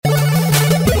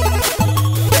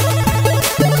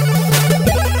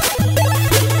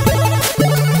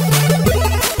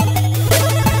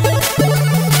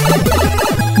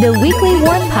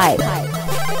Pipe.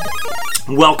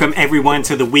 Welcome everyone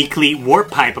to the weekly Warp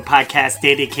Pipe, a podcast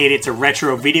dedicated to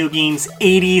retro video games,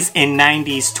 80s and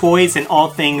 90s toys, and all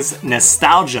things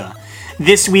nostalgia.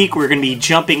 This week we're going to be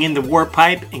jumping in the Warp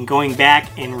Pipe and going back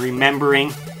and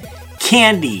remembering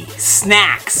candy,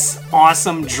 snacks,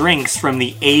 awesome drinks from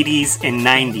the 80s and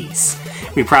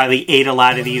 90s. We probably ate a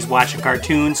lot of these watching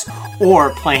cartoons or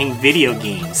playing video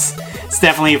games. It's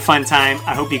definitely a fun time.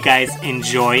 I hope you guys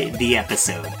enjoy the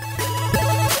episode.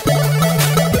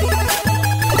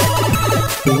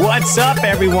 What's up,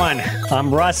 everyone?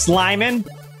 I'm Russ Lyman.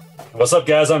 What's up,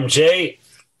 guys? I'm Jay,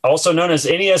 also known as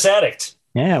NES Addict.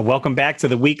 Yeah, welcome back to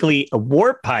the weekly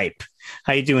Warp Pipe.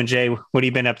 How you doing, Jay? What have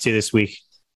you been up to this week?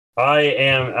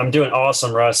 I'm doing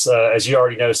awesome, Russ. As you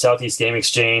already know, Southeast Game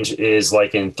Exchange is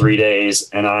like in 3 days,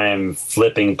 and I am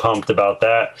flipping pumped about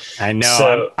that. I know.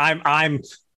 So, I'm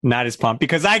not as pumped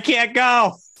because I can't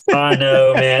go. I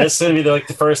know, man. It's going to be like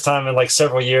the first time in like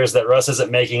several years that Russ isn't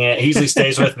making it. He usually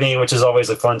stays with me, which is always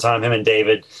a fun time, him and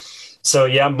David. So,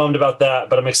 yeah, I'm bummed about that,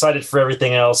 but I'm excited for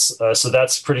everything else. So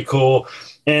that's pretty cool.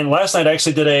 And last night I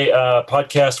actually did a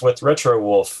podcast with Retro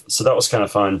Wolf, so that was kind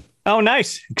of fun. Oh,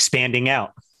 nice. Expanding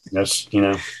out. That's,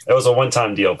 it was a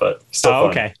one-time deal, but still fun.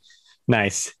 Okay.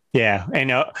 Nice. Yeah.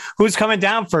 And who's coming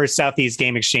down for Southeast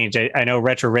Game Exchange? I know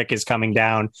Retro Rick is coming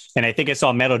down, and I think I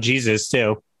saw Metal Jesus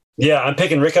too. Yeah, I'm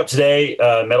picking Rick up today.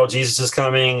 Metal Jesus is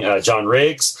coming. John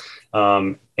Riggs,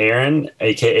 Aaron,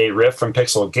 a.k.a. Riff from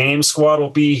Pixel Game Squad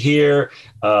will be here.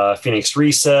 Phoenix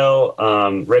Resell,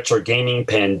 Retro Gaming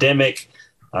Pandemic,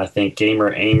 I think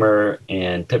Gamer Aimer,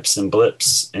 and Pips and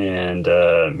Blips, and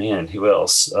man, who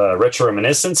else? Retro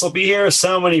Reminiscence will be here.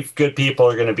 So many good people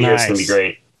are going to be here. It's going to be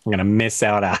great. I'm going to miss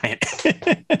out on it.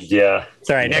 Yeah. It's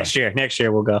all right. Yeah. Next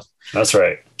year we'll go. That's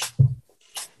right.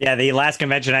 Yeah, the last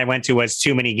convention I went to was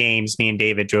Too Many Games. Me and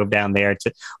David drove down there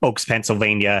to Oaks,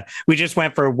 Pennsylvania. We just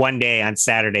went for one day on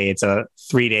Saturday. It's a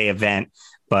 3-day event,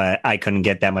 but I couldn't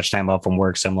get that much time off from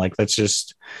work. So I'm like, let's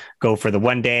just go for the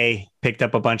one day, picked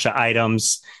up a bunch of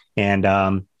items. And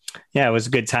yeah, it was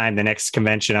a good time. The next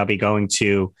convention I'll be going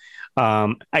to,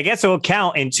 I guess it will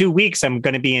count in 2 weeks. I'm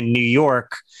going to be in New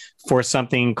York for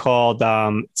something called,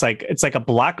 it's like a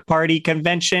block party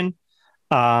convention.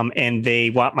 And they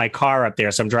want my car up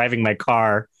there. So I'm driving my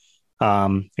car.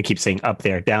 I keep saying up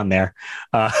there, down there,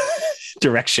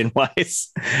 direction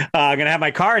wise. I'm going to have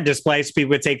my car on display so people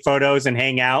would take photos and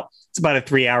hang out. It's about a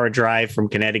 3-hour drive from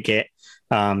Connecticut.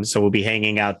 So we'll be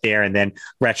hanging out there. And then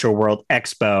Retro World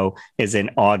Expo is in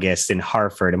August in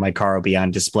Hartford. And my car will be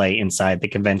on display inside the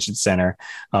convention center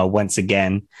once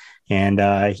again. And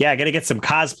yeah, I got to get some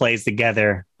cosplays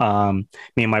together. Me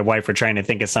and my wife were trying to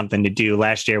think of something to do.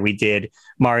 Last year we did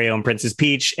Mario and Princess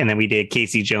Peach, and then we did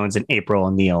Casey Jones and April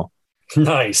O'Neil.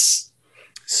 Nice.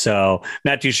 So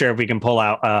not too sure if we can pull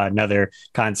out another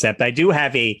concept. I do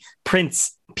have a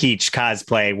Prince Peach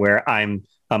cosplay where I'm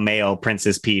a male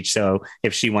Princess Peach. So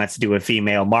if she wants to do a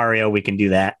female Mario, we can do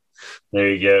that. There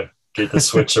you go. Get the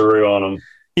switcheroo on them.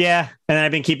 Yeah, and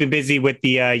I've been keeping busy with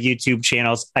the YouTube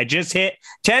channels. I just hit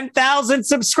 10,000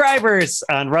 subscribers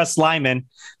on Russ Lyman,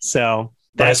 so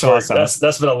that's awesome.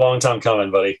 That's been a long time coming,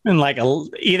 buddy. And like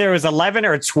either it was 11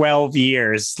 or 12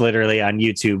 years, literally, on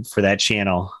YouTube for that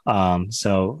channel.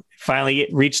 So finally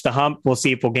reached the hump. We'll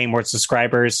see if we'll gain more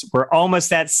subscribers. We're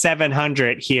almost at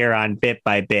 700 here on Bit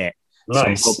by Bit.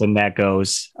 Nice. So I'm hoping that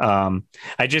goes.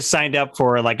 I just signed up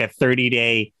for like a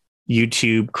 30-day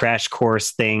YouTube crash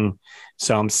course thing.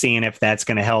 So I'm seeing if that's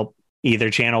going to help either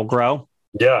channel grow.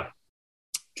 Yeah.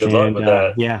 Good luck with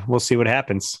that. Yeah, we'll see what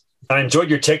happens. I enjoyed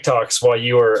your TikToks while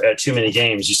you were at Too Many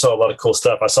Games. You saw a lot of cool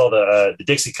stuff. I saw the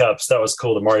Dixie Cups. That was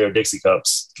cool. The Mario Dixie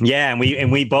Cups. Yeah,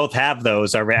 and we both have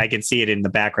those already. I can see it in the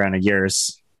background of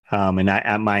yours.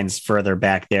 And mine's further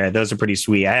back there. Those are pretty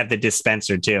sweet. I have the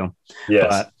dispenser too. Yes.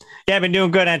 But yeah, I've been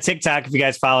doing good on TikTok. If you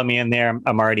guys follow me in there,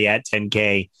 I'm already at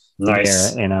 10K.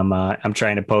 Nice. There, and I'm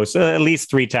trying to post at least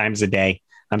 3 times a day.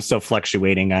 I'm still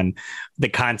fluctuating on the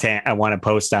content I want to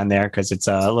post on there because it's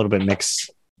a little bit mixed.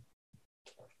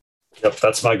 Yep,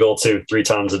 that's my goal too. 3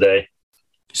 times a day.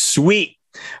 Sweet.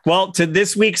 Well, to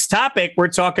this week's topic, we're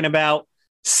talking about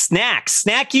snacks,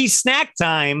 snacky snack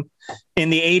time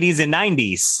in the 80s and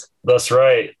 90s. That's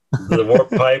right. The Warp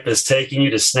Pipe is taking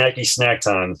you to snacky snack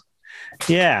time.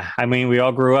 Yeah, I mean, we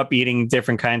all grew up eating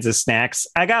different kinds of snacks.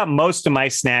 I got most of my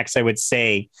snacks, I would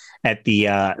say, at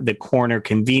the corner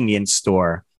convenience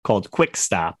store called Quick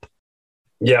Stop.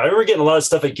 Yeah, I remember getting a lot of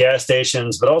stuff at gas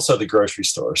stations, but also the grocery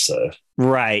store. So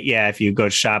right, yeah, if you go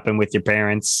shopping with your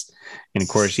parents, and of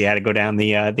course you had to go down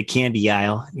the candy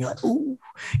aisle. And you're like, ooh,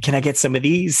 can I get some of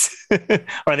these?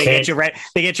 Or they get you right.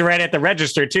 They get you right at the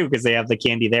register too because they have the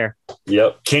candy there.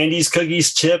 Yep. Candies,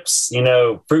 cookies, chips,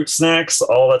 fruit snacks,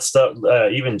 all that stuff,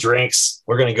 even drinks.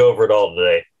 We're going to go over it all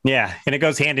today. Yeah. And it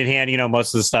goes hand in hand.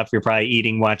 Most of the stuff you're probably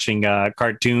eating, watching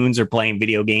cartoons or playing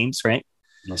video games, right?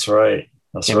 That's right.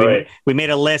 That's and right. We made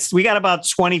a list. We got about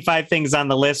 25 things on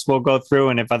the list we'll go through.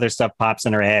 And if other stuff pops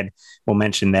in our head, we'll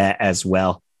mention that as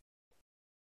well.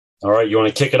 All right. You want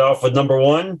to kick it off with number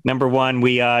one? Number one,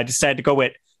 we decided to go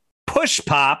with Push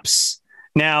Pops.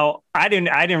 Now, I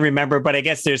didn't remember, but I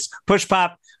guess there's Push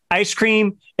Pop ice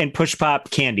cream and Push Pop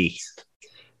candy.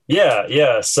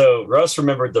 Yeah. So Russ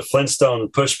remembered the Flintstone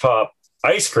Push Pop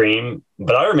ice cream,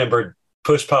 but I remembered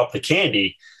Push Pop the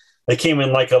candy. They came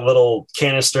in like a little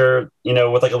canister,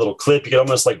 with like a little clip. You could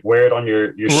almost like wear it on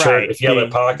your shirt if you have a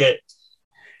pocket.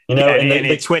 And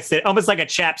it twisted, almost like a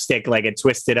chapstick, like it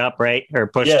twisted up, right? Or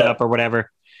pushed up or whatever.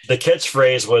 The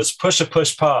catchphrase was push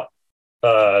pop.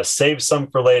 Save some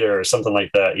for later or something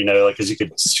like that, because you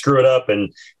could screw it up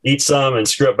and eat some and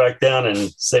screw it back down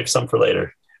and save some for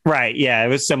later. Right. Yeah. It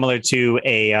was similar to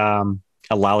a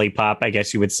lollipop, I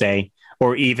guess you would say,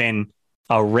 or even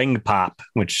a ring pop,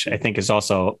 which I think is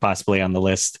also possibly on the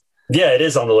list. Yeah, it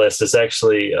is on the list. It's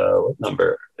actually what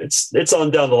number? It's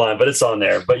on down the line, but it's on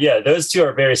there. But yeah, those two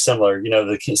are very similar.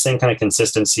 The same kind of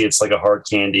consistency. It's like a hard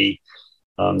candy,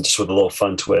 just with a little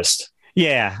fun twist.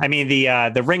 Yeah, I mean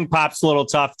the ring pop's a little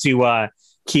tough to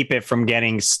keep it from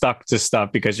getting stuck to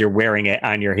stuff because you're wearing it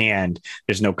on your hand.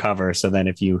 There's no cover, so then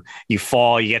if you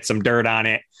fall, you get some dirt on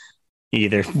it. You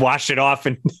either wash it off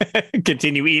and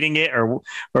continue eating it or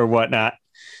whatnot.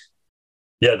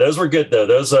 Yeah, those were good though.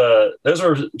 Those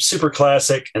were super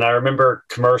classic, and I remember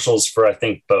commercials for I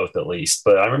think both at least.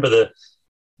 But I remember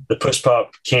the Push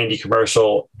Pop candy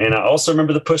commercial, and I also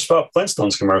remember the Push Pop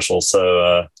Flintstones commercial.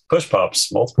 So Push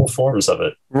Pops, multiple forms of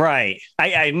it. Right.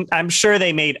 I'm sure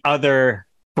they made other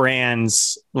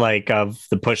brands like of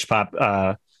the Push Pop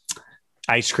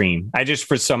ice cream. I just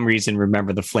for some reason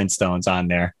remember the Flintstones on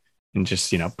there and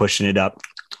just pushing it up.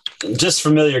 Just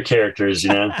familiar characters,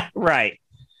 Right.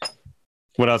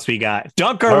 What else we got?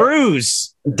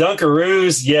 Dunkaroos.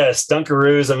 Dunkaroos, yes,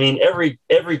 Dunkaroos. I mean,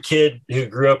 every kid who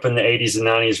grew up in the 80s and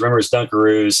 90s remembers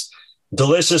Dunkaroos.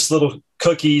 Delicious little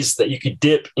cookies that you could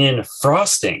dip in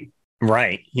frosting.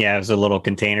 Right. Yeah, it was a little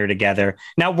container together.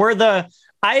 Now,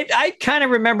 I kind of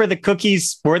remember the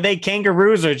cookies. Were they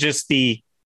kangaroos or just they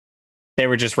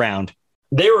were just round?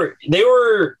 They were.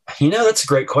 That's a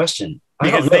great question.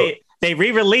 Because they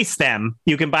re-released them.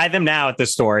 You can buy them now at the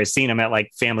store. I've seen them at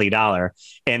like Family Dollar,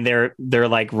 and they're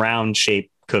like round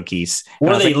shaped cookies.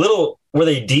 Were they little? Were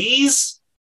they D's?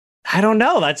 I don't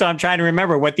know. That's what I'm trying to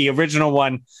remember what the original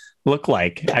one looked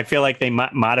like. I feel like they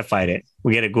modified it.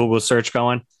 We get a Google search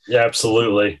going. Yeah,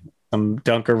 absolutely.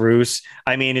 Dunkaroos.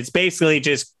 I mean, it's basically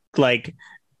just like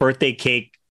birthday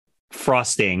cake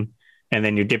frosting, and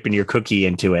then you're dipping your cookie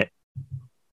into it.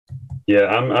 Yeah,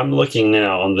 I'm looking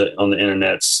now on the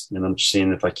internets, and I'm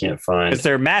seeing if I can't find. Because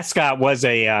their mascot was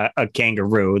a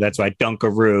kangaroo. That's why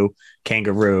Dunkaroo,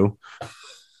 kangaroo.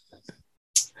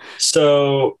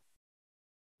 So,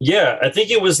 yeah, I think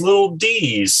it was little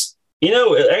D's.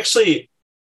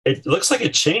 It looks like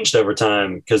it changed over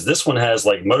time because this one has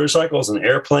like motorcycles and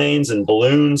airplanes and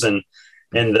balloons and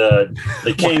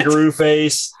the kangaroo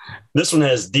face. This one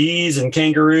has D's and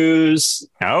kangaroos.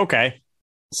 Oh, okay.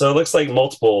 So it looks like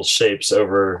multiple shapes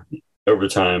over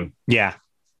time. Yeah.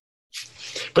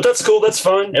 But that's cool. That's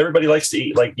fun. Everybody likes to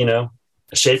eat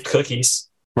shaped cookies.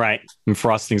 Right. And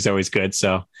frosting's always good.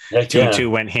 So two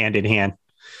went hand in hand.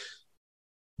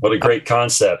 What a great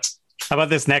concept. How about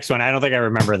this next one? I don't think I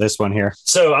remember this one here.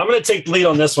 So I'm going to take the lead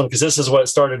on this one because this is what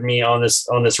started me on this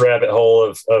rabbit hole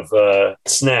of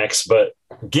snacks. But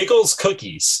Giggles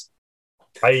cookies.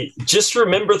 I just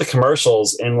remember the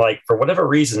commercials and for whatever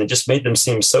reason, it just made them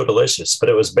seem so delicious. But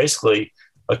it was basically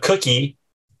a cookie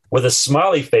with a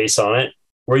smiley face on it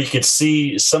where you could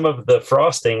see some of the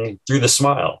frosting through the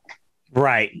smile.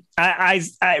 Right. I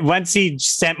once he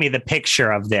sent me the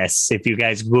picture of this, if you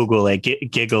guys Google it,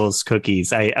 Giggles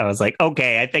cookies, I was like,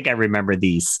 okay, I think I remember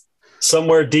these.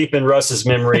 Somewhere deep in Russ's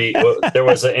memory, there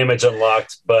was an image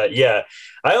unlocked. But yeah,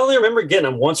 I only remember getting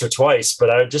them once or twice, but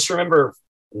I just remember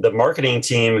the marketing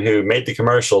team who made the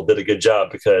commercial did a good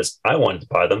job because I wanted to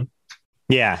buy them.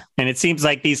 Yeah. And it seems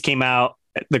like these came out,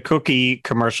 the cookie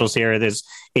commercials here, there's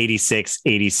 86,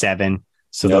 87.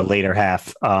 So the later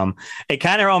half. It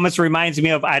kind of almost reminds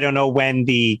me of, I don't know when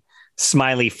the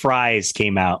smiley fries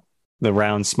came out, the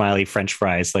round smiley French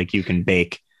fries, like you can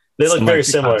bake. They look very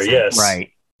similar. Yes.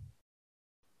 Right.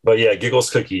 But yeah, Giggles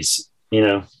cookies,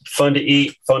 fun to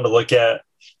eat, fun to look at,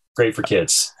 great for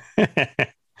kids.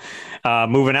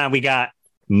 Moving on, we got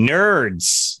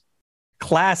Nerds,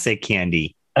 classic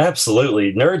candy.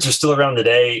 Absolutely. Nerds are still around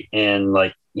today. And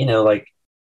like, like,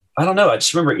 I don't know. I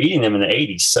just remember eating them in the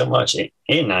 80s so much, and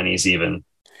 90s even.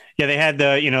 Yeah, they had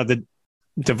the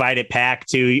divided pack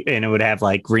too, and it would have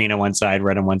like green on one side,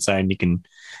 red on one side, and you can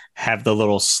have the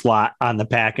little slot on the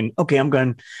pack. And okay,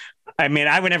 I mean,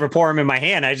 I would never pour them in my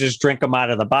hand. I just drink them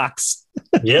out of the box.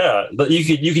 Yeah, but you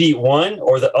could eat one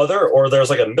or the other, or there's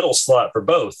like a middle slot for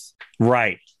both.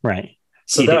 Right.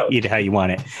 So eat how you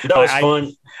want it. That was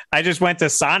fun. I just went to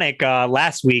Sonic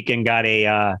last week and got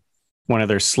a one of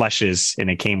their slushes, and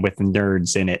it came with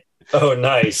nerds in it. Oh,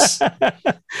 nice.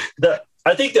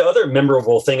 I think the other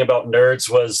memorable thing about Nerds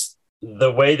was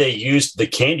the way they used the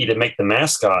candy to make the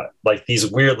mascot, like these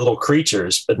weird little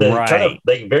creatures, but then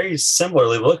they very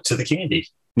similarly look to the candy.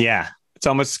 Yeah. It's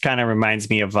almost kind of reminds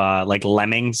me of like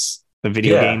Lemmings, the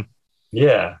video game.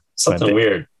 Yeah. Something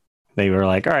weird. They were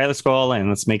like, all right, let's go all in.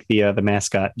 Let's make the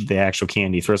mascot, the actual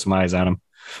candy, throw some eyes on him.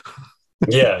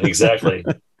 Yeah, exactly.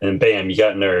 And bam, you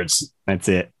got Nerds. That's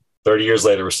it. 30 years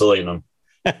later, we're still eating them.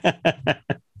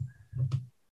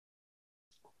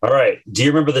 All right. Do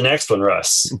you remember the next one,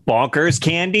 Russ? Bonkers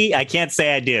candy? I can't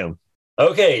say I do.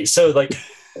 Okay. So like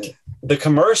the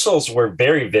commercials were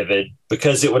very vivid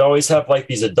because it would always have like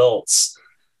these adults,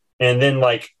 and then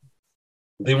like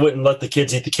they wouldn't let the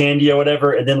kids eat the candy or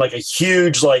whatever. And then like a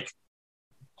huge like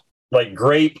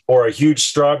grape or a huge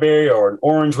strawberry or an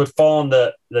orange would fall on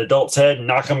the adult's head and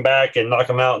knock them back and knock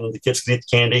them out, and the kids could eat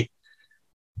the candy.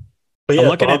 But yeah, I'm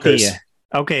looking at the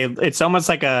okay, it's almost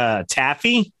like a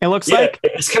taffy, it looks like.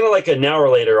 It's kind of like a Now or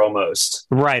Later almost.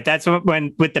 Right. That's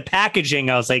when with the packaging,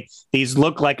 I was like, these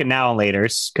look like a Now or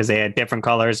Laters because they had different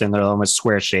colors and they're almost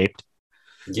square shaped.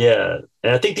 Yeah.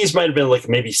 And I think these might have been like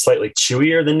maybe slightly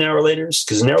chewier than Now or Laters,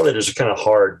 because Now or Laters are kind of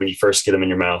hard when you first get them in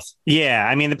your mouth. Yeah.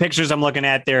 I mean, the pictures I'm looking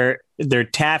at, they're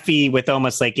taffy with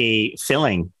almost like a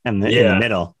filling in the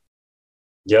middle.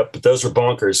 Yep, but those were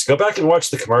bonkers. Go back and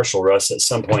watch the commercial, Russ, at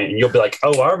some point, and you'll be like,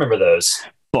 oh, I remember those.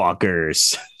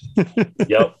 Bonkers.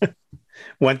 Yep.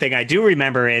 One thing I do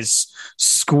remember is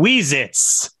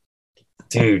Squeeze-Its.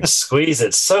 Dude,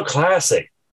 Squeeze-Its. So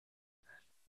classic.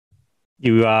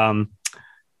 You, I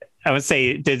would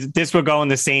say this would go in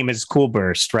the same as Cool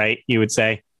Burst, right? You would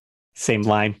say? Same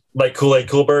line. Like Kool-Aid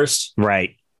Cool Burst?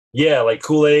 Right. Yeah, like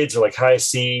Kool-Aids or like High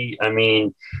C. I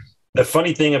mean, the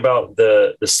funny thing about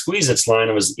the Squeeze-Its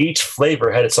line was each flavor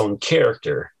had its own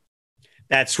character.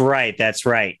 That's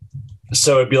right.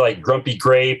 So it'd be like Grumpy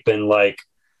Grape and like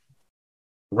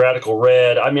Radical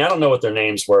Red. I mean, I don't know what their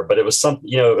names were, but it was something,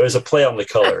 it was a play on the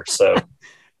color. So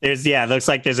it looks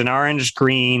like there's an orange,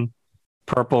 green,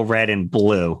 purple, red, and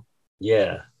blue.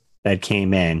 Yeah. That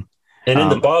came in. And in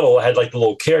the bottle, it had like the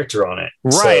little character on it.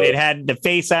 Right. So, it had the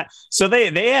face. So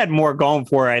they had more going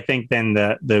for it, I think, than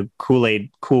the Kool-Aid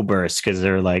Cool Burst, because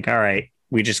they're like, all right,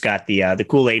 we just got the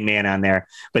Kool-Aid Man on there.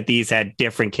 But these had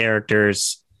different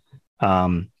characters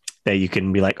that you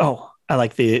can be like, oh, I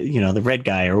like the red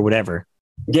guy or whatever.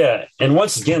 Yeah. And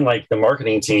once again, like the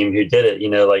marketing team who did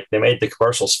it, like they made the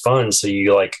commercials fun. So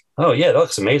you like, oh, yeah, that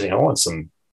looks amazing. I want some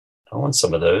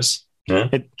of those. Yeah.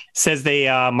 It says they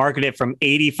marketed it from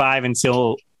 85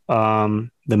 until the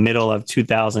middle of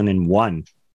 2001.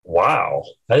 Wow.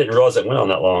 I didn't realize it went on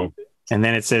that long. And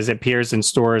then it says it appears in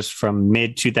stores from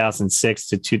mid 2006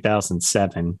 to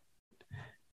 2007.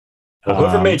 Well,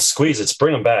 whoever made Squeeze-Its,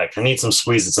 bring them back. I need some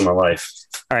Squeeze-Its in my life.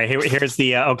 All right, here's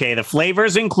the the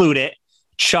flavors include it: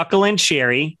 Chuckle and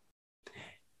Cherry,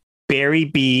 Berry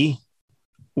Bee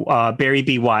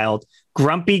Wild,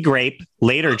 Grumpy Grape,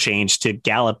 later changed to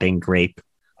Galloping Grape.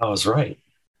 I was right.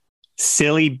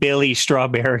 Silly Billy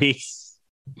Strawberry,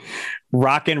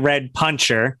 Rockin' Red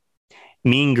Puncher,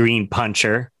 Mean Green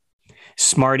Puncher,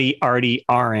 Smarty Arty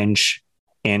Orange,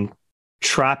 and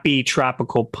Troppy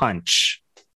Tropical Punch.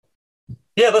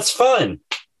 Yeah, that's fun.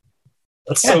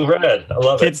 That's so rad. I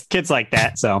love it. Kids like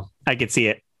that, so I could see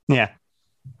it. Yeah.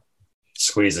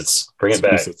 Squeeze-Its. Bring it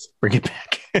back. Bring it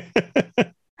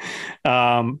back.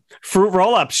 Fruit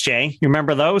roll-ups, Jay. You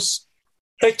remember those?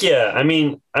 Heck yeah. I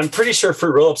mean, I'm pretty sure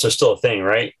fruit roll-ups are still a thing,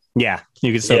 right? Yeah,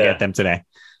 you can still get them today.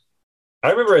 I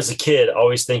remember as a kid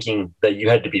always thinking that you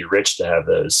had to be rich to have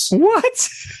those. What?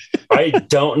 I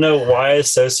don't know why I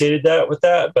associated that with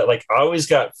that, but like I always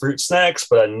got fruit snacks,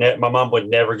 but my mom would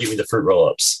never give me the fruit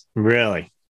roll-ups.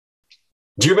 Really?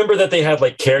 Do you remember that they had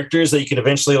like characters that you could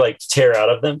eventually like tear out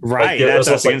of them? Right. Like, that's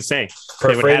what I was going to say.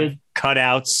 Perforated? They would have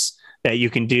cutouts that you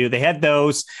can do. They had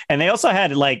those, and they also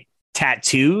had like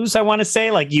tattoos. I want to say,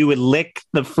 like you would lick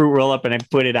the fruit roll-up and then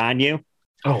put it on you.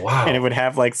 Oh, and it wow. would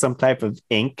have like some type of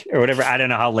ink or whatever. I don't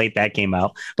know how late that came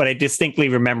out, but I distinctly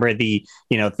remember the,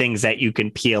 things that you can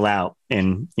peel out,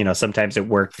 and, sometimes it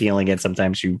worked peeling it.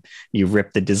 Sometimes you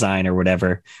rip the design or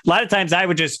whatever. A lot of times I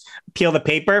would just peel the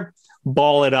paper,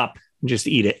 ball it up, and just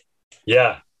eat it.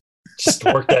 Yeah. Just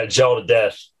work that gel to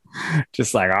death.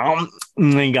 Just like, and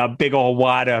then you got a big old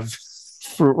wad of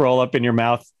fruit roll up in your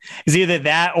mouth. It's either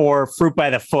that or fruit by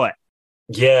the foot.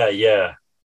 Yeah. Yeah.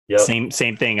 Yep.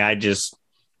 Same thing. I just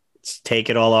take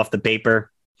it all off the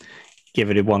paper, give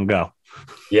it one go.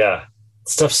 Yeah.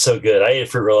 Stuff's so good. I ate a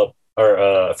fruit roll up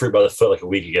or fruit by the foot like a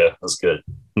week ago. It was good.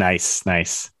 Nice.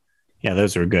 Yeah,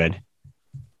 those were good.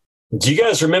 Do you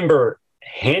guys remember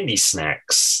Handy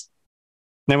Snacks?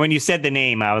 Now, when you said the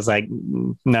name, I was like,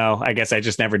 no, I guess I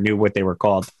just never knew what they were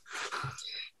called.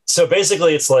 So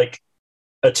basically, it's like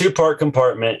a 2-part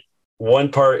compartment.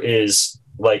 One part is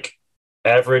like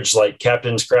average, like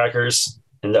Captain's crackers,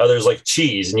 and the other is like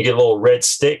cheese. And you get a little red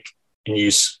stick, and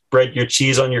you spread your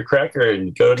cheese on your cracker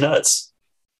and go nuts.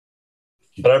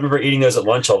 But I remember eating those at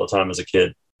lunch all the time as a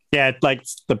kid. Yeah, it's like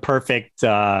the perfect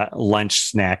lunch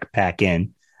snack pack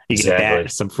in. You get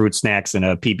that, some fruit snacks, and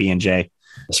a PB&J.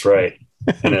 That's right.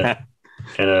 And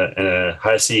a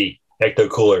high C ecto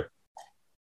cooler.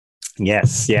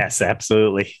 Yes,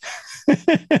 absolutely.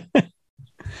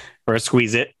 Or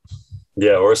squeeze it.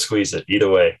 Yeah, or squeeze it. Either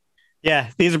way. Yeah,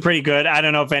 these are pretty good. I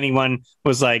don't know if anyone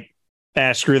was like,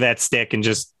 screw that stick and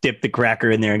just dip the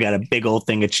cracker in there and got a big old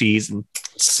thing of cheese. And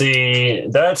see,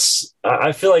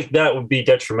 I feel like that would be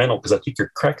detrimental because I think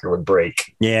your cracker would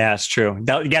break. Yeah, it's true.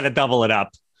 You got to double it up.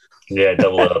 Yeah,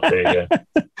 double it up. There you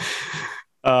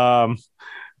go.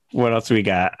 What else we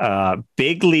got?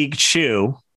 Big League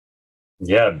Chew.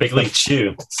 Yeah, Big League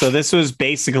Chew. So this was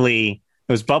basically,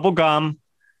 it was bubble gum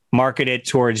marketed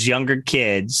towards younger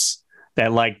kids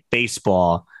that like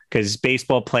baseball, because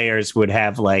baseball players would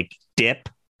have like dip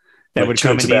that would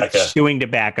come in these chewing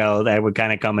tobacco that would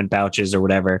kind of come in pouches or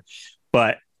whatever.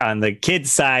 But on the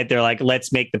kids side, they're like,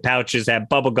 let's make the pouches have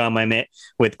bubble gum in it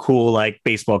with cool like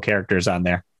baseball characters on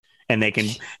there. And they can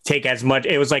take as much,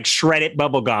 it was like shredded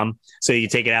bubble gum. So you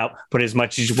take it out, put as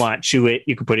much as you want, chew it.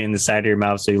 You can put it in the side of your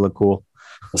mouth so you look cool.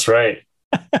 That's right.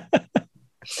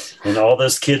 And all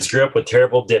those kids grew up with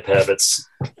terrible dip habits.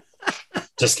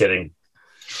 Just kidding.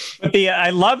 But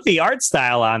I love the art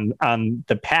style on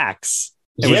the packs.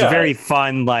 It was very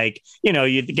fun. Like,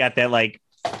 you got that like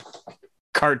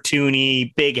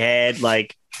cartoony, big head,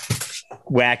 like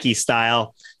wacky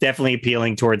style. Definitely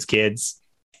appealing towards kids.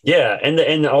 Yeah,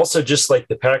 and also just like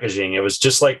the packaging, it was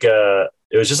just like a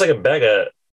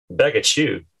bag of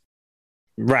chew.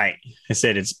 Right. I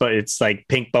said it's like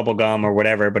pink bubble gum or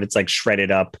whatever, but it's like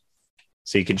shredded up,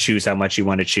 so you can choose how much you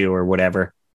want to chew or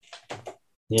whatever.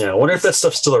 Yeah, I wonder if that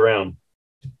stuff's still around.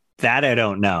 That I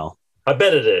don't know. I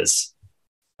bet it is.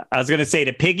 I was gonna say,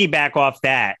 to piggyback off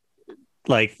that,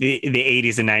 like the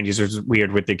 80s and 90s was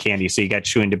weird with the candy. So you got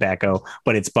chewing tobacco,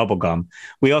 but it's bubble gum.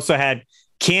 We also had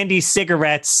candy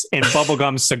cigarettes and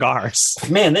bubblegum cigars.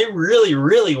 Man, they really,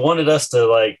 really wanted us to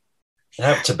like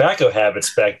have tobacco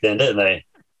habits back then, didn't they?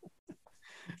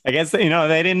 I guess, they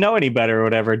didn't know any better or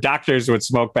whatever. Doctors would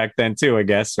smoke back then too, I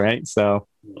guess. Right. So,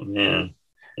 man.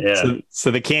 Yeah.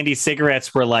 So the candy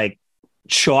cigarettes were like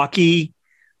chalky,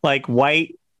 like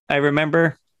white. I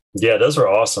remember. Yeah. Those were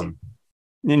awesome.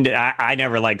 And I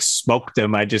never like smoked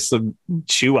them. I just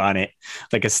chew on it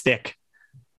like a stick.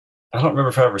 I don't remember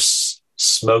if I ever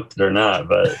smoked it or not,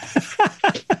 but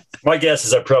my guess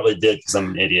is I probably did because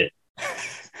I'm an idiot.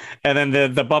 And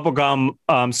then the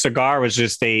bubblegum cigar was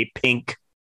just a pink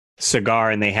cigar,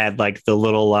 and they had like the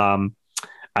little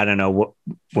I don't know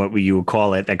what you would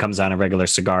call it that comes on a regular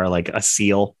cigar, like a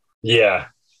seal. Yeah.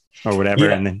 Or whatever.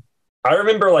 Yeah. And then I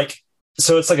remember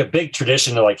so it's like a big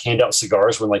tradition to like hand out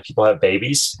cigars when like people have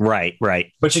babies. Right.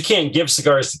 But you can't give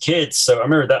cigars to kids. So I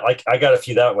remember that, like, I got a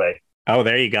few that way. Oh,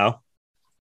 there you go.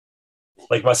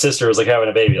 Like my sister was like having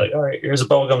a baby, like, all right, here's a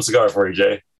bubblegum cigar for you,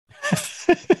 Jay.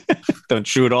 Don't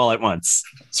chew it all at once.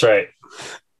 That's right.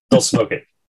 Don't smoke it.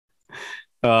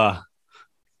 What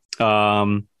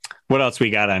else we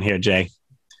got on here, Jay?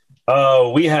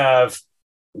 We have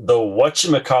the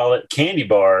whatchamacallit candy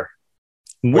bar.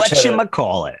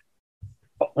 Whatchamacallit.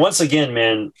 Once again,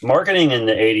 man, marketing in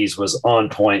the 80s was on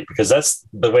point because that's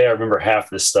the way I remember half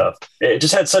this stuff. It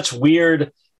just had such a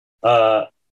weird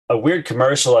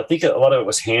commercial. I think a lot of it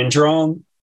was hand drawn.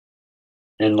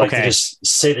 And like to just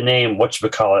say the name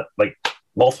whatchamacallit like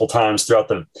multiple times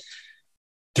throughout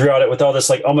it with all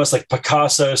this like almost like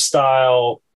Picasso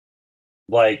style,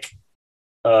 like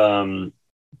cartoony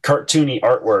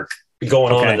artwork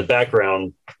going on in the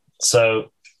background.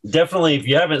 So definitely, if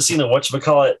you haven't seen the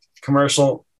whatchamacallit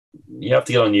commercial, you have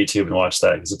to get on YouTube and watch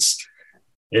that because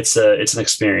it's an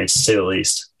experience to say the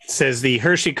least. It says the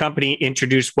Hershey Company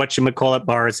introduced whatchamacallit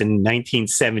bars in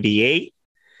 1978.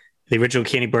 The original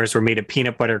candy bars were made of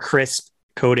peanut butter crisp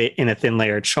coated in a thin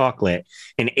layer of chocolate.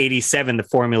 In 87, the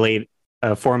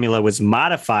formula was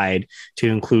modified to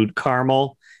include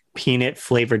caramel, peanut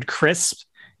flavored crisp,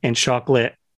 and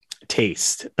chocolate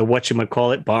taste. The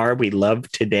whatchamacallit bar we love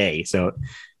today. So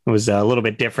it was a little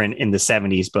bit different in the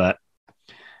 70s, but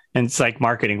and it's like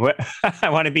marketing. I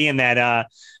want to be in that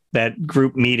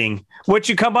group meeting. What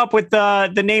you come up with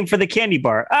the name for the candy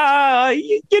bar?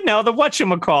 The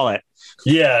whatchamacallit.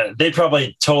 Yeah, they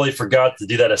probably totally forgot to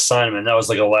do that assignment. That was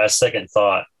like a last second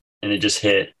thought, and it just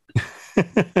hit.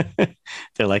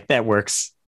 They're like, that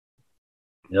works.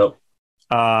 Yep.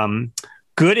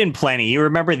 Good and Plenty. You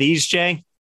remember these, Jay?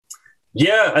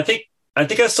 Yeah, I think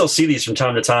I still see these from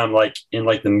time to time, like in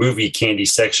like the movie candy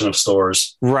section of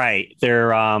stores. Right.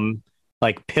 They're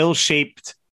like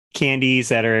pill-shaped candies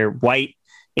that are white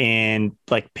and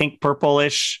like pink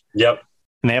purplish. Yep.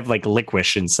 And they have like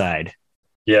licorice inside.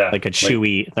 Yeah. Like a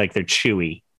chewy, like they're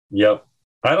chewy. Yep.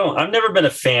 I've never been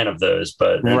a fan of those,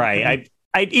 but right.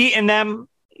 I'd eaten them,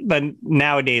 but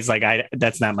nowadays, like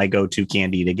that's not my go-to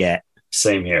candy to get.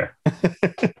 Same here.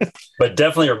 But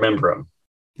definitely remember them.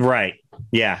 Right.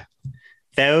 Yeah.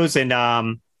 Those and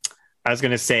I was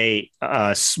gonna say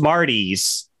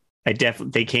Smarties.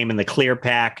 They came in the clear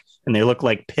pack and they look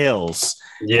like pills.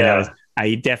 Yeah.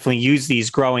 I definitely used these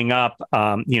growing up.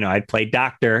 I'd play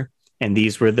doctor and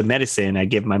these were the medicine I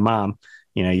give my mom.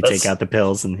 Take out the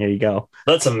pills and here you go.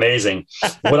 That's amazing.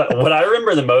 What I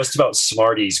remember the most about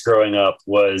Smarties growing up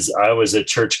was I was a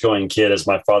church going kid as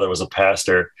my father was a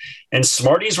pastor, and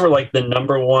Smarties were like the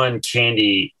number one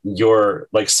candy your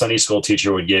like Sunday school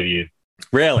teacher would give you.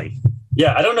 Really?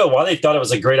 Yeah. I don't know why they thought it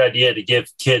was a great idea to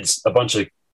give kids a bunch of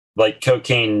like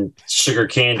cocaine sugar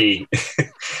candy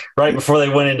right before they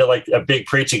went into like a big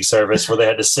preaching service where they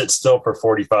had to sit still for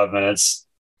 45 minutes.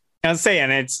 I'm saying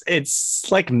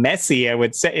it's like messy, I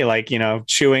would say, like,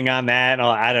 chewing on that.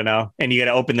 I don't know. And you got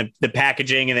to open the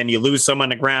packaging and then you lose some on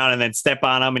the ground and then step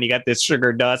on them and you got this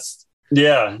sugar dust.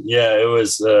 Yeah. Yeah. It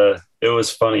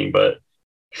was funny, but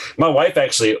my wife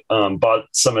actually bought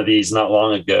some of these not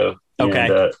long ago. Okay.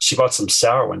 And she bought some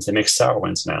sour ones. They make sour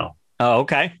ones now. Oh,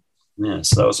 okay. Yeah.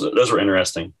 So those were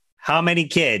interesting. How many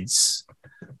kids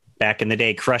back in the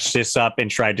day crushed this up and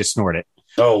tried to snort it?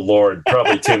 Oh, Lord.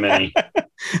 Probably too many.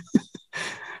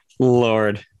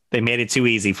 Lord, they made it too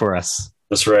easy for us.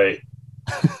 That's right.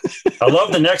 I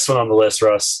love the next one on the list,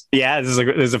 Russ. Yeah, this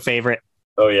is a favorite.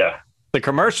 Oh, yeah. The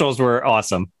commercials were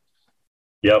awesome.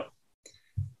 Yep.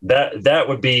 That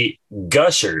would be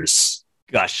Gushers.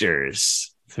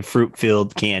 Gushers, the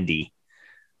fruit-filled candy.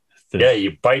 Yeah,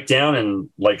 you bite down and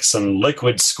like some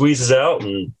liquid squeezes out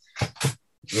and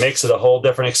makes it a whole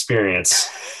different experience.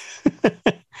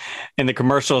 In the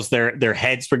commercials, their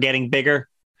heads were getting bigger,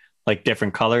 like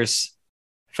different colors,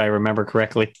 if I remember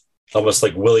correctly. Almost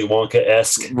like Willy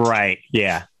Wonka-esque. Right,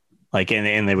 yeah. Like,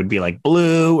 and they would be like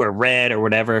blue or red or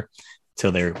whatever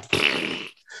till their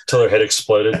head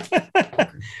exploded.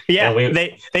 Yeah,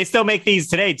 they still make these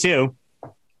today too.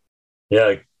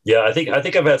 Yeah. I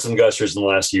think I've had some Gushers in the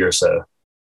last year or so.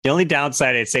 The only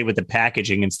downside I'd say with the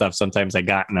packaging and stuff, sometimes I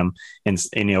gotten them and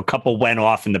a couple went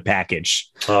off in the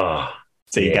package. Oh,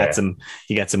 so you got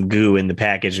some goo in the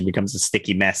package and becomes a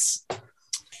sticky mess.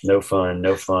 No fun.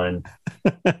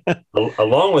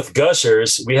 Along with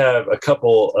Gushers, we have a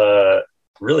couple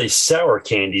really sour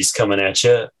candies coming at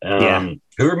you.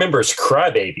 Who remembers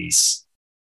Crybabies?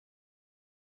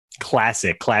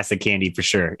 Classic candy for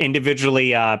sure.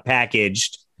 Individually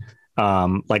packaged,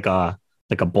 like a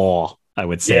ball, I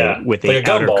would say, with like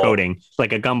outer coating,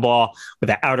 like a gumball with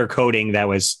an outer coating that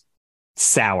was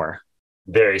sour.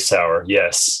 Very sour,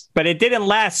 yes. But it didn't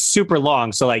last super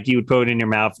long. So like you would put it in your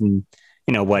mouth and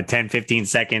 10, 15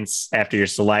 seconds after your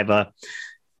saliva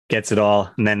gets it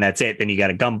all. And then that's it. Then you got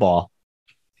a gumball.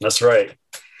 That's right.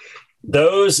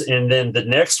 Those. And then the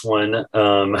next one,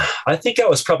 I think I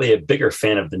was probably a bigger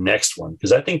fan of the next one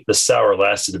because I think the sour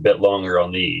lasted a bit longer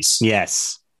on these.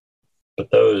 Yes. But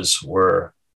those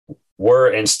were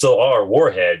and still are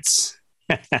warheads.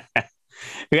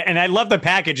 And I love the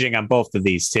packaging on both of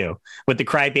these too. With the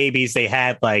Crybabies, they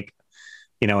had like,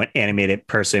 an animated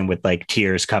person with like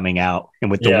tears coming out. And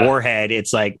with the warhead,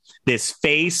 it's like this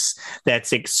face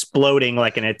that's exploding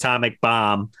like an atomic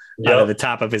bomb out of the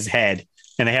top of his head.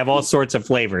 And they have all sorts of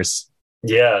flavors.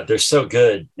 Yeah, they're so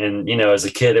good. And, as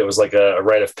a kid, it was like a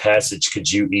rite of passage.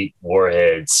 Could you eat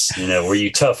warheads? Were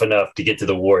you tough enough to get to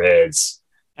the warheads?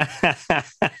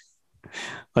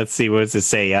 Let's see. What does it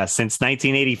say? Since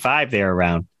 1985, they're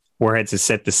around. Warheads has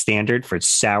set the standard for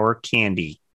sour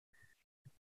candy.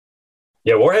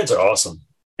 Yeah, Warheads are awesome.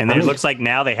 And it looks like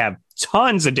now they have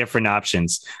tons of different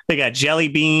options. They got jelly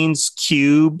beans,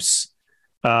 cubes,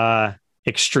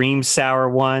 extreme sour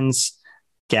ones,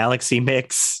 Galaxy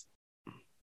Mix.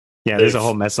 Yeah, there's a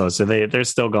whole mess of those. So they're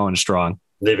still going strong.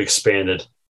 They've expanded.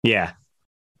 Yeah.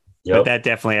 Yep. But that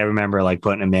definitely, I remember like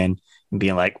putting them in and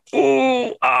being like,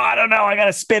 oh, I don't know. I got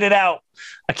to spit it out.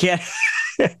 I can't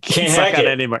hack it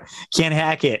anymore. Can't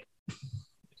hack it.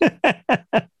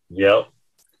 Yep.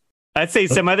 I'd say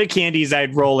some other candies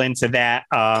I'd roll into that.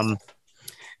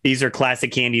 These are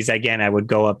classic candies. Again, I would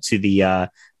go up to the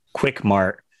Quick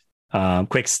Mart,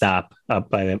 Quick Stop up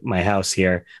by my house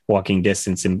here, walking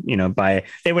distance, and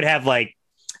they would have like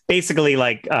basically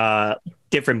like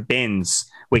different bins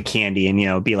with candy, and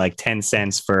it'd be like 10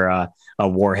 cents for a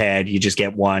Warhead. You just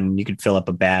get one. You could fill up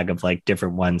a bag of like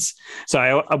different ones. So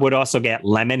I would also get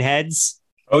lemon heads.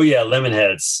 Oh yeah, lemon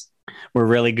heads were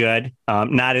really good.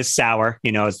 Not as sour,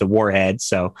 as the Warhead.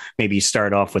 So maybe you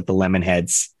start off with the lemon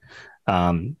heads.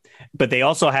 But they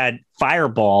also had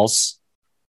fireballs.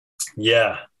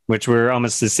 Yeah. Which were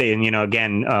almost the same,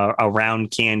 again, a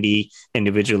round candy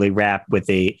individually wrapped with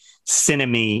a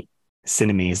cinnamon.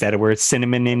 Is that a word?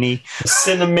 Cinnamon-y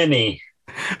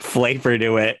flavor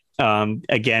to it.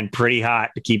 Again, pretty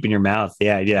hot to keep in your mouth.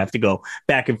 Yeah, you have to go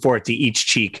back and forth to each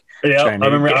cheek. Yeah, I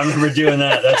remember doing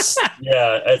that. That's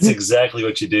exactly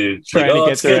what you do.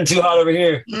 It's getting too hot over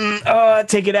here.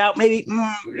 Take it out, maybe.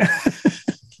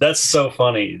 That's so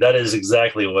funny. That is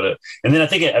exactly what it. And then I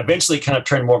think it eventually kind of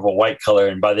turned more of a white color,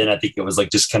 and by then I think it was like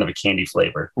just kind of a candy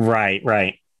flavor.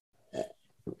 Right.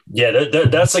 Yeah,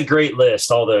 that's a great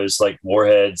list. All those like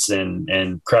Warheads and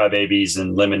Crybabies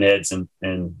and Lemon Heads and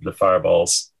the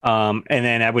Fireballs. And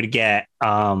then I would get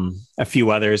a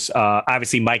few others.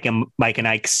 Obviously, Mike and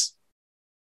Ike's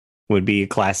would be a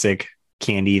classic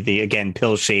candy. Again,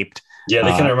 pill shaped. Yeah, they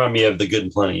kind of remind me of the Good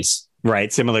and Plenty's.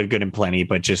 Right, similar to Good and Plenty,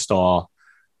 but just all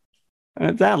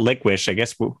not licorice. I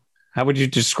guess. How would you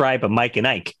describe a Mike and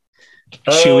Ike?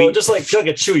 Chewy, just like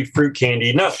a chewy fruit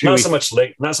candy. Not so much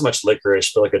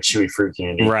licorice, but like a chewy fruit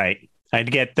candy. Right. I'd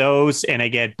get those, and I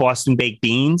get Boston baked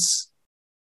beans.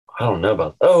 I don't know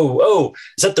about. Oh,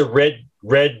 is that the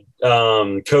red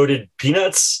coated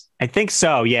peanuts? I think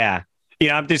so. Yeah.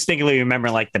 I'm distinctly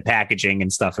remembering like the packaging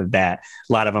and stuff of that.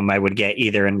 A lot of them I would get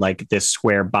either in like this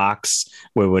square box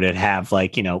where would it have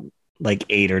like like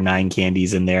 8 or 9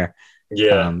 candies in there.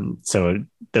 Yeah. So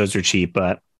those are cheap,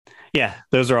 but. Yeah,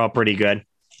 those are all pretty good.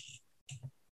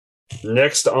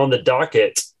 Next on the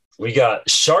docket, we got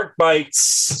Shark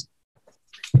Bites.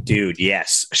 Dude,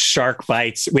 yes, Shark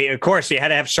Bites. Of course, we had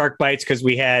to have Shark Bites because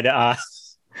we had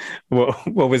what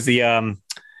was the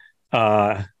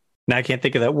now I can't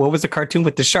think of that. What was the cartoon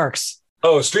with the sharks?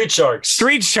 Oh, Street Sharks.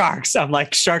 Street Sharks. I'm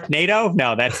like Sharknado.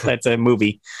 No, that's a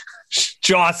movie.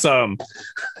 Jawsome.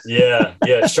 Yeah,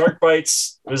 Shark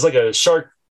Bites. It was like a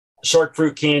shark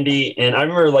fruit candy, and I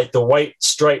remember like the white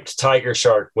striped tiger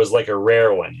shark was like a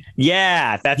rare one.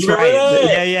 Yeah, that's right.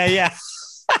 That? Yeah.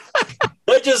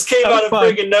 That just came out of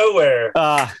freaking nowhere.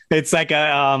 It's like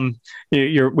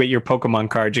you're with your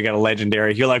Pokemon cards. You got a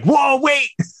legendary. You're like, whoa, wait.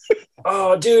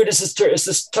 Oh, dude, it's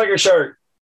this tiger shark.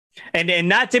 And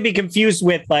not to be confused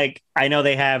with like, I know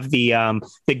they have the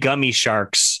gummy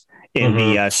sharks in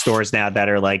the stores now that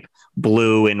are like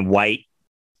blue and white.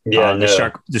 Yeah,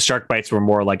 the shark bites were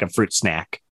more like a fruit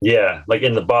snack. Yeah, like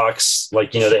in the box,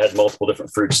 like they had multiple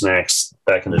different fruit snacks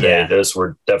back in the day. Those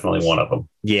were definitely one of them.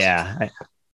 Yeah, I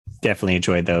definitely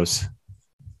enjoyed those.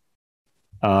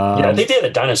 I think they had a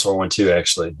dinosaur one too.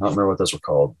 Actually, I don't remember what those were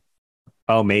called.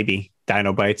 Oh, maybe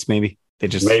Dino Bites. Maybe they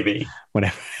just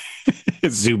whatever.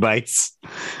 Zoo Bites.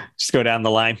 Just go down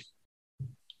the line.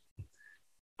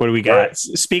 What do we got? Right.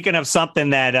 Speaking of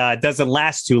something that doesn't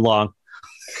last too long.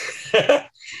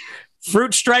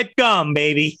 Fruit striped gum,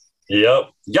 baby.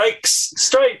 Yep. Yikes.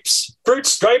 Stripes. Fruit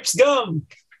stripes gum.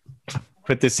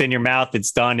 Put this in your mouth.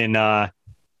 It's done in a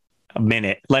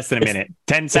minute, less than a minute,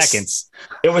 10 seconds.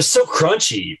 It was so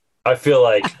crunchy. I feel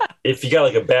like if you got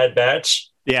like a bad batch.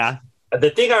 Yeah.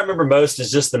 The thing I remember most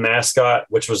is just the mascot,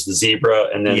 which was the zebra,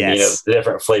 and then the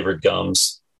different flavored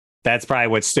gums. That's probably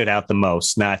what stood out the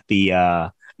most, not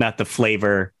the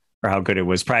flavor or how good it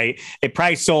was. It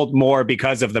probably sold more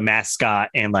because of the mascot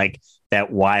and like that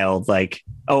wild, like,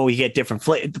 oh, you get different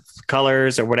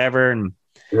colors or whatever. And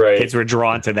kids were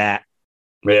drawn to that.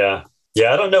 Yeah.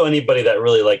 Yeah. I don't know anybody that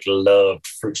really like loved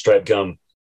fruit striped gum.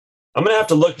 I'm going to have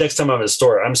to look next time I'm at a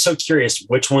store. I'm so curious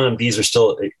which one of these are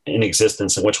still in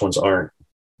existence and which ones aren't.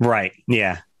 Right.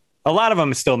 Yeah. A lot of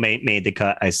them still made the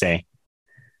cut, I say.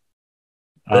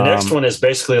 The next one is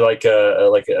basically like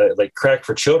crack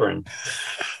for children,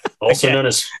 also known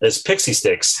as pixie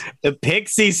sticks. The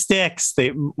pixie sticks,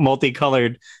 the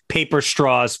multicolored paper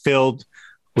straws filled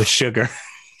with sugar.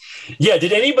 Yeah.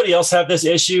 Did anybody else have this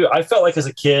issue? I felt like as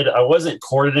a kid, I wasn't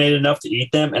coordinated enough to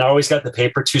eat them, and I always got the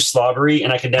paper too slobbery,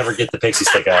 and I could never get the pixie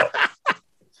stick out.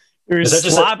 You're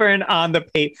slobbering on the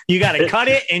paper. You got to cut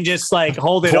it and just like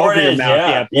hold it over your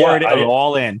mouth. Pour it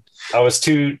all in. I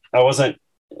wasn't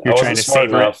trying to save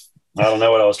enough. I don't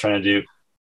know what I was trying to do.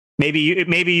 Maybe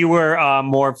you were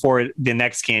more for the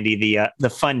next candy, the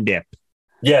Fun Dip.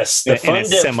 Yes, the Fun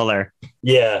Dip. Similar.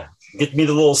 Yeah. Get me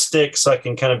the little stick so I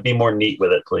can kind of be more neat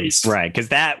with it, please. Right, because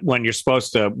that one you're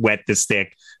supposed to wet the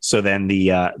stick, so then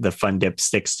the Fun Dip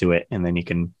sticks to it, and then you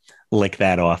can lick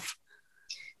that off.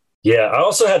 Yeah, I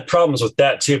also had problems with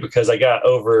that too because I got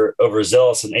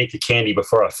overzealous and ate the candy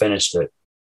before I finished it.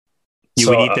 You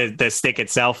would eat the stick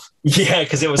itself? Yeah,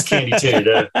 because it was candy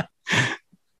too.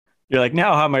 You're like,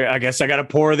 now I guess I got to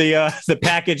pour the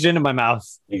package into my mouth.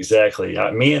 Exactly.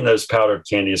 Me and those powdered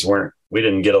candies we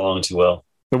didn't get along too well.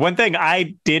 The one thing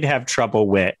I did have trouble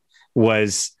with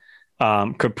was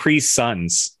Capri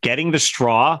Suns, getting the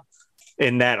straw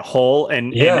in that hole.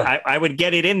 And I would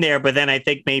get it in there, but then I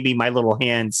think maybe my little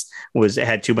hands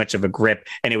had too much of a grip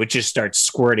and it would just start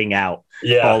squirting out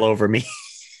all over me.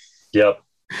 Yep.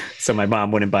 So my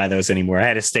mom wouldn't buy those anymore. I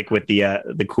had to stick with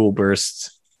the Cool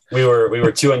Bursts. We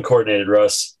were too uncoordinated,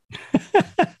 Russ.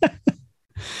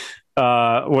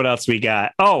 What else we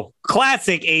got? Oh,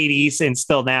 classic 80s and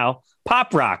still now.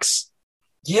 Pop Rocks.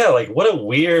 Yeah, like what a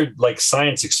weird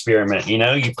science experiment.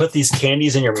 You put these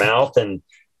candies in your mouth and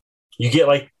you get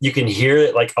you can hear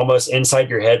it almost inside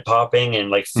your head popping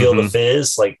and feel the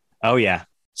fizz. Oh yeah,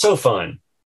 so fun.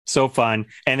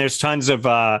 And there's tons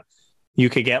of you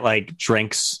could get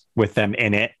drinks with them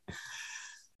in it.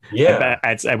 Yeah,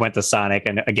 I went to Sonic,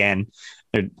 and again,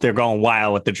 they're going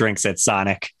wild with the drinks at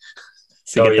Sonic.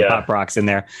 To get the Pop Rocks in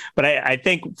there. But I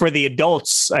think for the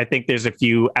adults, I think there's a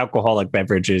few alcoholic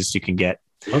beverages you can get.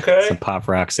 Okay. Some Pop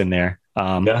Rocks in there.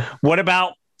 What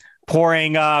about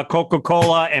pouring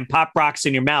Coca-Cola and Pop Rocks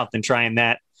in your mouth and trying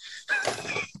that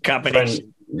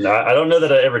combination? I don't know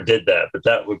that I ever did that, but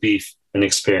that would be an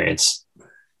experience.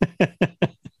 Good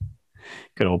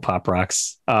old Pop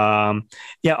Rocks. Mentos.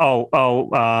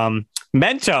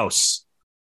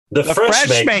 The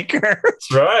Fresh Maker.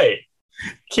 That's right.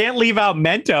 Can't leave out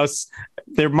Mentos.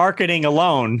 Their marketing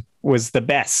alone was the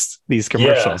best, these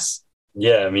commercials.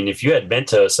 Yeah. I mean, if you had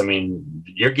Mentos,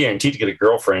 you're guaranteed to get a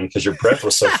girlfriend because your breath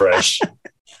was so fresh.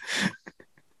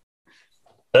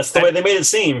 That's the way they made it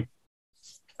seem.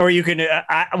 Or you can,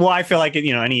 I feel like,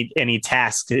 any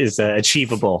task is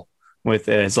achievable with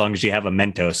as long as you have a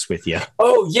Mentos with you.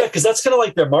 Oh, yeah, because that's kind of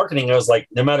like their marketing. I was like,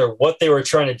 no matter what they were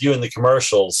trying to do in the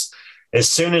commercials, as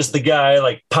soon as the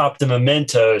guy popped him a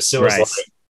Mentos, it was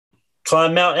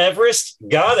climb Mount Everest.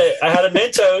 Got it. I had a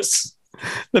Mentos.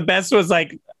 The best was I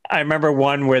remember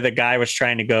one where the guy was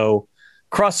trying to go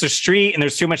cross the street and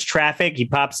there's too much traffic. He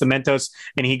pops the Mentos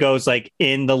and he goes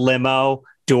in the limo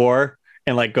door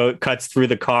and cuts through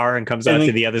the car and comes out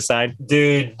to the other side.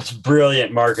 Dude,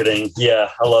 brilliant marketing.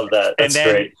 Yeah, I love that. That's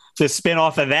great. To spin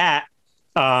off of that,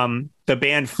 the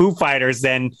band Foo Fighters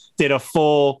then did a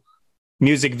full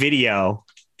music video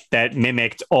that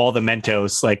mimicked all the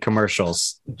Mentos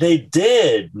commercials. They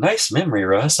did. Nice memory,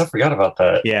 Russ. I forgot about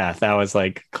that. Yeah, that was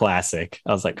classic.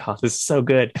 I was like, oh, this is so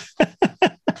good.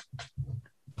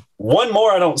 One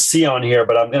more I don't see on here,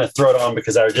 but I'm going to throw it on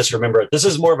because I just remember it. This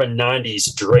is more of a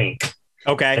 90s drink.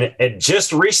 Okay. And it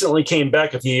just recently came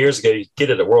back a few years ago. You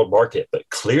get it at World Market, but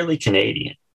clearly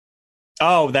Canadian.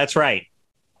 Oh, that's right.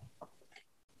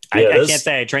 Yeah, I can't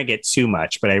say I drank it too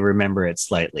much, but I remember it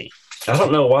slightly. I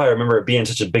don't know why I remember it being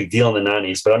such a big deal in the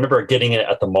 90s, but I remember getting it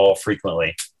at the mall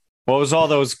frequently. What was all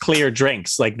those clear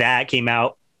drinks? That came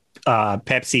out,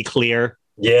 Pepsi Clear.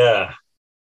 Yeah.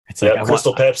 It's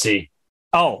Crystal Pepsi.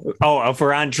 Oh, if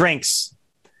we're on drinks.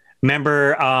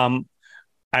 Remember, I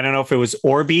don't know if it was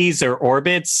Orbeez or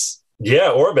Orbits. Yeah,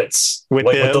 Orbits. With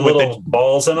the little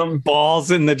balls in them.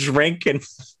 Balls in the drink. And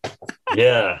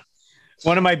yeah.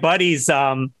 One of my buddies,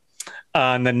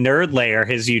 on the Nerd Layer,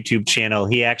 his YouTube channel,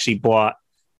 he actually bought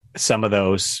some of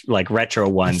those retro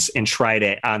ones and tried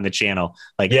it on the channel,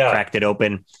 cracked it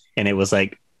open, and it was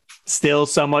still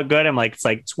somewhat good. I'm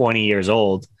it's 20 years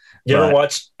old. You ever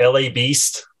watch LA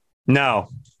Beast? No.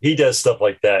 He does stuff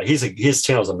like that. His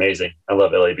channel's amazing. I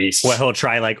love LA Beast. What, he'll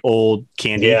try old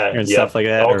candy and stuff like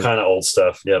that? All kind of old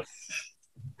stuff. Yep.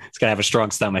 He's got to have a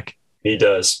strong stomach. He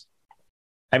does.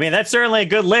 That's certainly a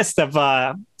good list of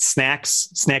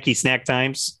snacky snack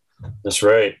times. That's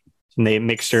right. the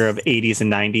mixture of 80s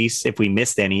and 90s. If we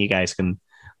missed any, you guys can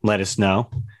let us know.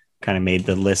 Kind of made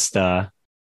the list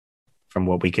from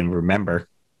what we can remember.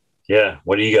 Yeah.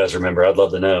 What do you guys remember? I'd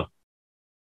love to know.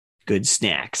 Good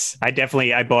snacks. I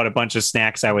bought a bunch of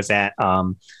snacks. I was at,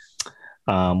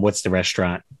 what's the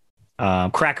restaurant?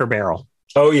 Cracker Barrel.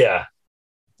 Oh, yeah.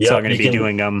 Yep, so I'm going to be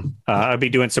doing them. I'll be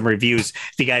doing some reviews.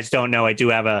 If you guys don't know, I do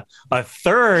have a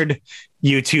third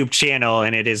YouTube channel,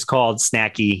 and it is called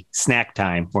Snacky Snack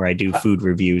Time, where I do food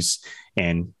reviews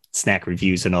and snack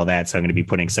reviews and all that. So I'm going to be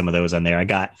putting some of those on there. I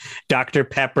got Dr.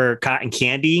 Pepper cotton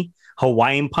candy,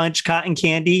 Hawaiian Punch cotton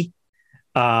candy.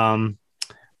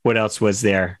 What else was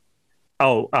there?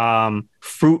 Oh,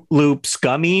 Fruit Loops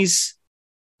gummies.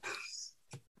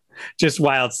 Just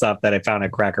wild stuff that I found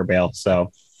at Cracker Barrel.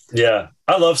 So yeah,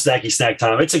 I love Snacky Snack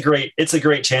Time. It's a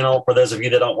great channel for those of you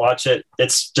that don't watch it.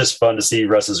 It's just fun to see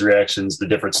Russ's reactions to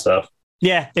different stuff.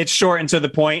 Yeah, it's short and to the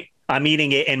point. I'm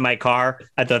eating it in my car.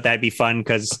 I thought that'd be fun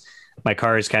because my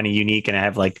car is kind of unique and I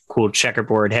have like cool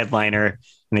checkerboard headliner.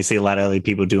 And I see a lot of other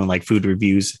people doing like food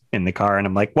reviews in the car. And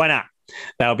I'm like, why not?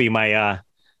 That'll be my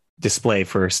display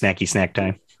for Snacky Snack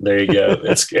Time. There you go.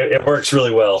 It works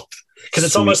really well. Because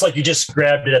it's almost like you just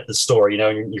grabbed it at the store,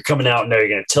 and you're coming out and you're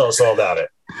going to tell us all about it.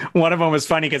 One of them was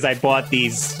funny because I bought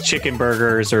these chicken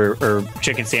burgers or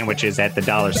chicken sandwiches at the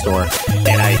dollar store,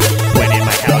 and I went in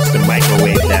my house to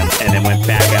microwave them and then went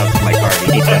back out to my car to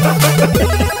eat them.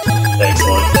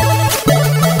 Excellent.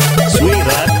 Sweet. Well,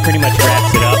 that pretty much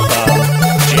wraps it up.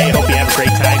 Jay, I hope you have a great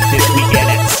time this weekend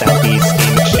at Southeast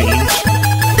Game Exchange.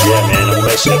 Yeah, man. I'll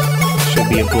miss it. Should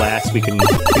be a blast. We can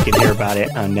hear about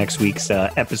it on next week's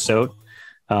episode.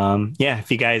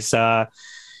 If you guys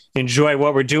enjoy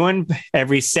what we're doing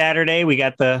every Saturday, we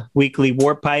got the weekly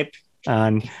Warp Pipe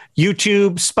on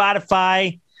YouTube,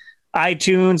 Spotify,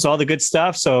 iTunes, all the good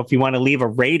stuff. So if you want to leave a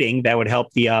rating, that would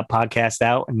help the podcast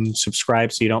out, and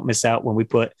subscribe so you don't miss out when we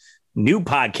put new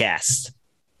podcasts.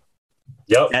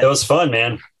 Yep, that was fun,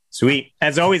 man. Sweet.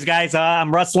 As always, guys,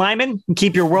 I'm Russ Lyman.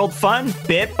 Keep your world fun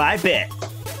bit by bit.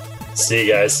 See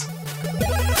you guys.